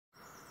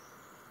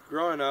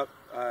Growing up,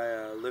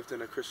 I lived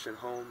in a Christian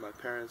home. My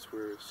parents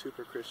were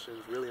super Christians,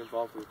 really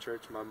involved with the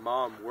church. My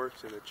mom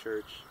worked in the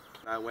church.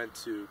 I went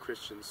to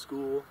Christian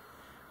school,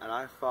 and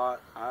I thought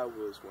I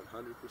was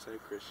 100%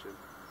 Christian.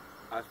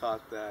 I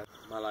thought that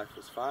my life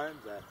was fine,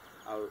 that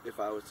if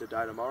I was to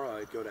die tomorrow,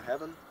 I'd go to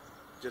heaven,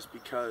 just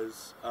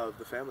because of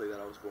the family that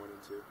I was born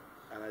into.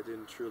 And I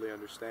didn't truly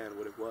understand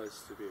what it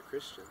was to be a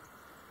Christian.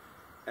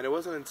 And it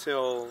wasn't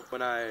until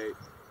when I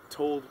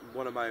told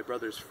one of my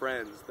brother's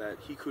friends that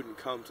he couldn't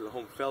come to the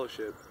home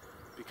fellowship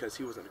because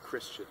he wasn't a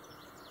Christian.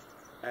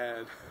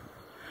 And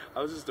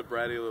I was just a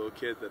bratty little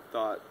kid that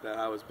thought that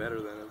I was better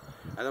than him.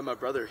 And then my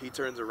brother, he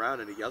turns around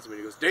and he yells at me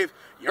and he goes, "Dave,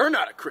 you're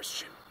not a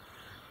Christian."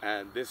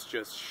 And this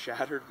just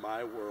shattered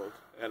my world.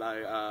 And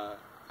I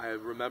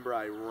remember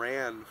I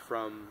ran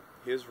from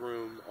his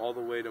room all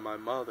the way to my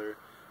mother,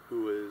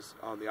 who was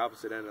on the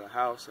opposite end of the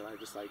house, and I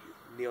just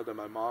kneeled at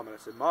my mom and I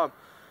said, "Mom,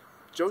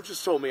 Joe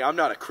just told me I'm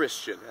not a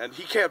Christian, and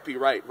he can't be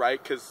right?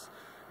 Because,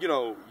 you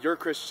know, you're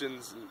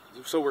Christians,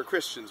 so we're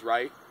Christians,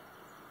 right?"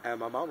 And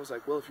my mom was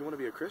like, "Well, if you want to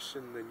be a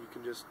Christian, then you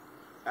can just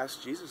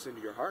ask Jesus into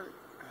your heart."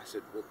 And I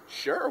said, "Well,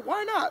 sure,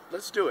 why not?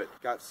 Let's do it."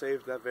 Got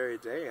saved that very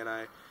day, and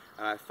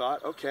I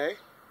thought, okay,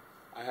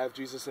 I have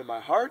Jesus in my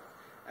heart,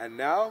 and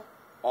now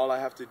all I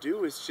have to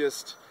do is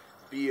just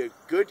be a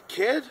good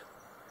kid,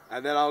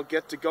 and then I'll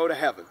get to go to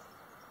heaven.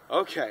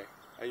 Okay,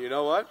 and you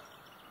know what?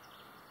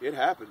 It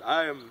happened.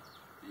 I'm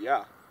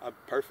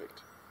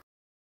perfect.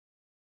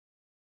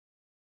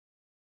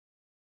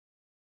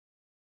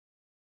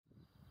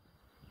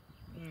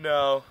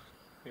 No,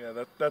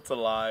 yeah, that's a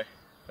lie.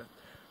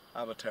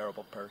 I'm a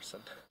terrible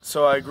person.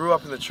 So I grew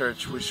up in the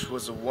church, which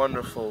was a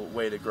wonderful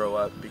way to grow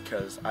up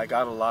because I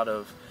got a lot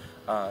of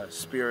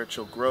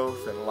spiritual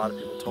growth, and a lot of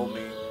people told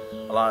me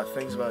a lot of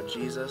things about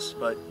Jesus,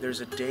 but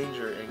there's a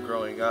danger in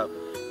growing up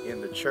in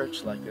the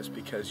church like this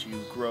because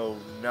you grow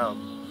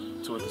numb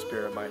to what the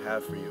Spirit might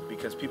have for you.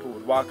 Because people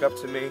would walk up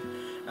to me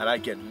and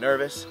I'd get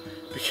nervous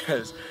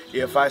because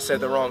if I said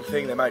the wrong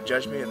thing, they might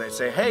judge me, and they'd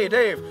say, "Hey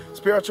Dave,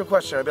 spiritual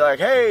question." I'd be like,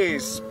 "Hey,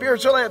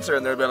 spiritual answer,"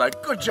 and they'd be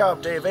like, "Good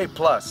job Dave, A+."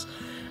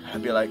 And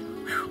I'd be like,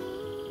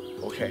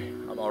 "Whew, okay,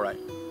 I'm alright,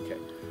 okay,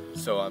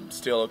 so I'm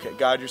still okay.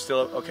 God, you're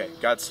still okay.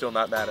 God's still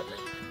not mad at me."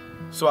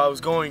 So I was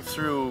going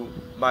through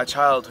my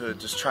childhood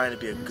just trying to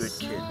be a good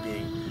kid,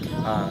 being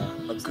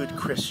a good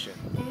Christian,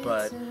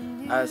 but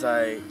as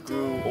I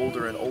grew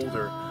older and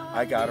older,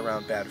 I got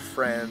around bad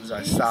friends,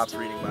 I stopped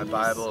reading my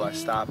Bible, I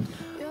stopped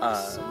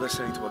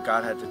listening to what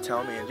God had to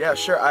tell me. And yeah,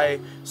 sure, I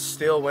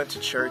still went to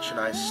church and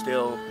I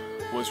still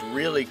was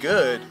really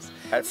good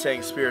at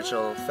saying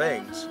spiritual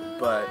things,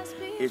 but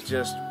it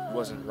just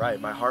wasn't right.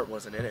 My heart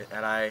wasn't in it,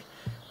 and I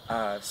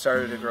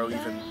started to grow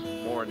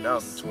even more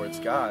numb towards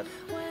God.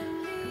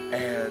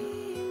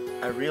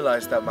 And I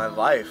realized that my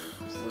life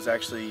was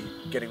actually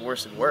getting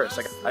worse and worse.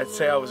 Like, I'd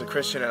say I was a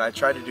Christian and I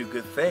tried to do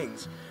good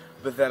things,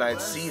 but then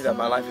I'd see that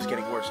my life is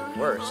getting worse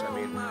and worse. I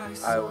mean,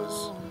 I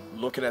was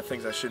looking at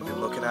things I shouldn't be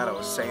looking at, I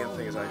was saying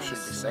things I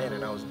shouldn't be saying,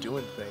 and I was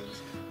doing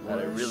things that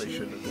I really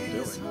shouldn't have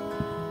been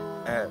doing.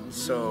 And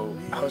so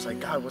I was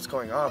like, "God, what's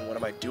going on? What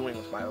am I doing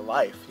with my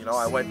life?" You know,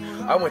 I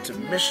went to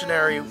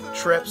missionary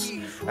trips,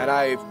 and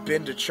I've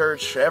been to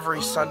church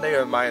every Sunday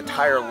of my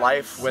entire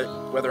life,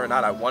 whether or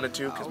not I wanted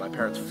to, because my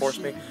parents forced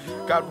me.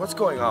 God, what's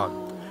going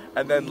on?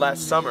 And then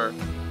last summer,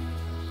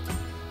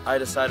 I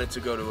decided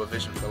to go to a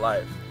Vision for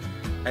Life.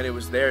 And it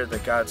was there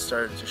that God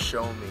started to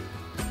show me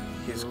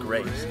His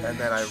grace. And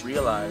then I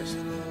realized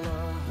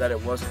that it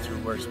wasn't through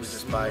works, but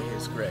just by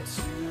His grace.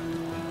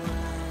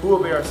 Who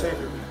will be our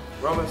Savior?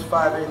 Romans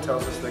 5:8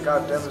 tells us that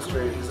God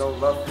demonstrated His own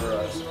love for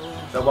us,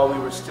 that while we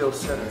were still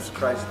sinners,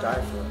 Christ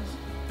died for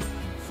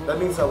us. That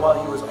means that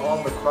while He was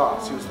on the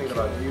cross, He was thinking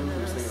about you,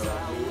 He was thinking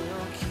about me,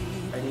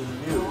 and He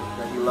knew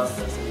that He loved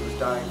us and He was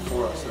dying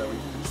for us so that we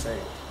could be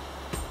saved.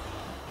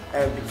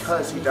 And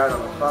because He died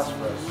on the cross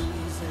for us,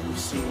 we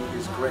see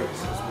His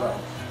grace as well.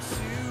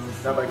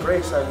 Now by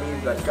grace I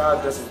mean that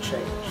God doesn't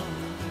change.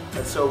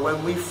 And so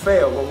when we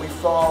fail, when we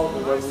fall,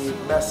 and when we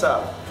mess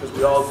up, because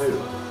we all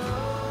do,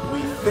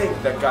 we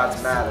think that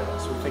God's mad at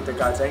us. We think that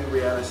God's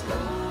angry at us and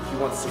that He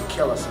wants to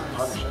kill us and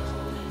punish us.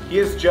 He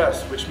is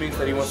just, which means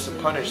that He wants to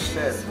punish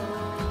sin,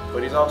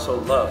 but He's also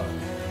love,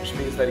 which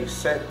means that He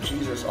sent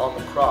Jesus on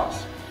the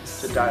cross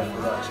to die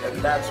for us.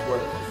 And that's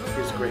what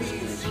His grace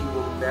means. He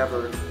will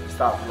never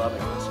stop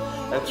loving us.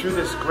 And through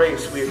this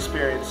grace, we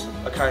experience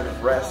a kind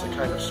of rest, a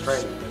kind of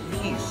strength,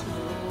 and peace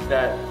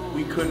that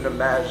we couldn't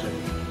imagine.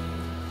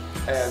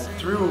 And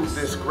through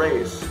this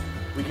grace,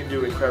 we can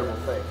do incredible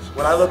things.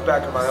 When I look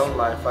back at my own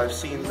life, I've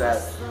seen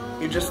that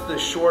in just the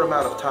short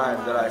amount of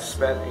time that I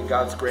spent in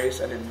God's grace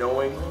and in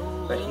knowing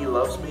that He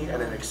loves me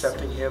and in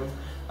accepting Him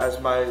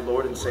as my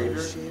Lord and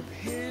Savior,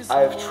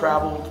 I have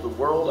traveled the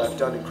world, I've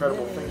done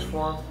incredible things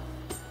for Him,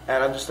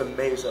 and I'm just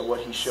amazed at what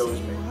He shows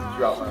me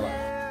throughout my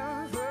life.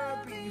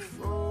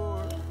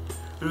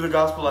 Through the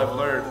gospel, I've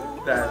learned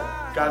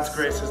that God's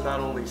grace has not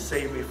only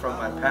saved me from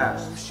my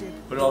past,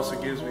 but it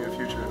also gives me a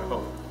future and a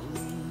hope.